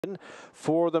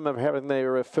Four of them are having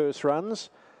their first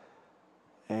runs.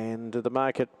 And the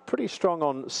market pretty strong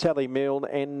on Sally Milne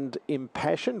and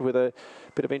Impassioned, with a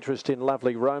bit of interest in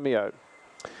Lovely Romeo.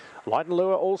 Light and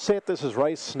Lure all set. This is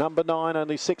race number 9,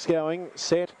 only 6 going.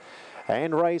 Set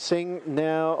and racing.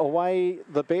 Now away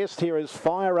the best here is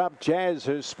Fire Up Jazz,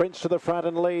 who sprints to the front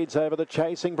and leads over the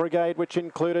chasing brigade, which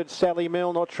included Sally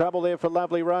Milne. Not trouble there for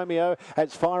Lovely Romeo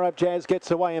as Fire Up Jazz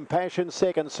gets away. Impassioned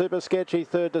second, Super Sketchy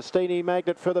third, Destiny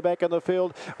Magnet further back in the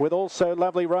field, with also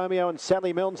Lovely Romeo and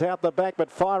Sally Milne's out the back,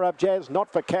 but Fire Up Jazz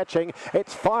not for catching.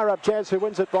 It's Fire Up Jazz who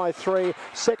wins it by 3.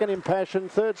 Second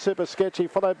Impassioned, third Super Sketchy,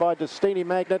 followed by Destiny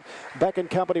Magnet. Back in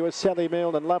company with Sally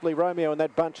Milne and Lovely Romeo in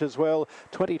that bunch as well.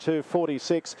 22.46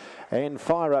 and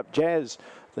Fire Up Jazz.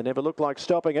 They never looked like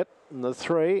stopping it, and the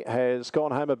 3 has gone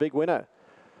home a big winner.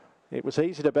 It was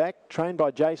easy to back, trained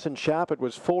by Jason Sharp. It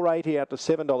was $4.80 out to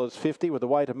 $7.50, with the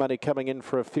weight of money coming in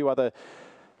for a few other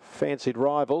fancied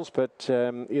rivals, but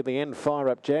in the end Fire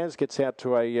Up Jazz gets out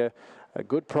to a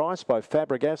good price by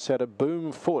Fabregas out of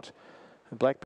Boom Foot. Black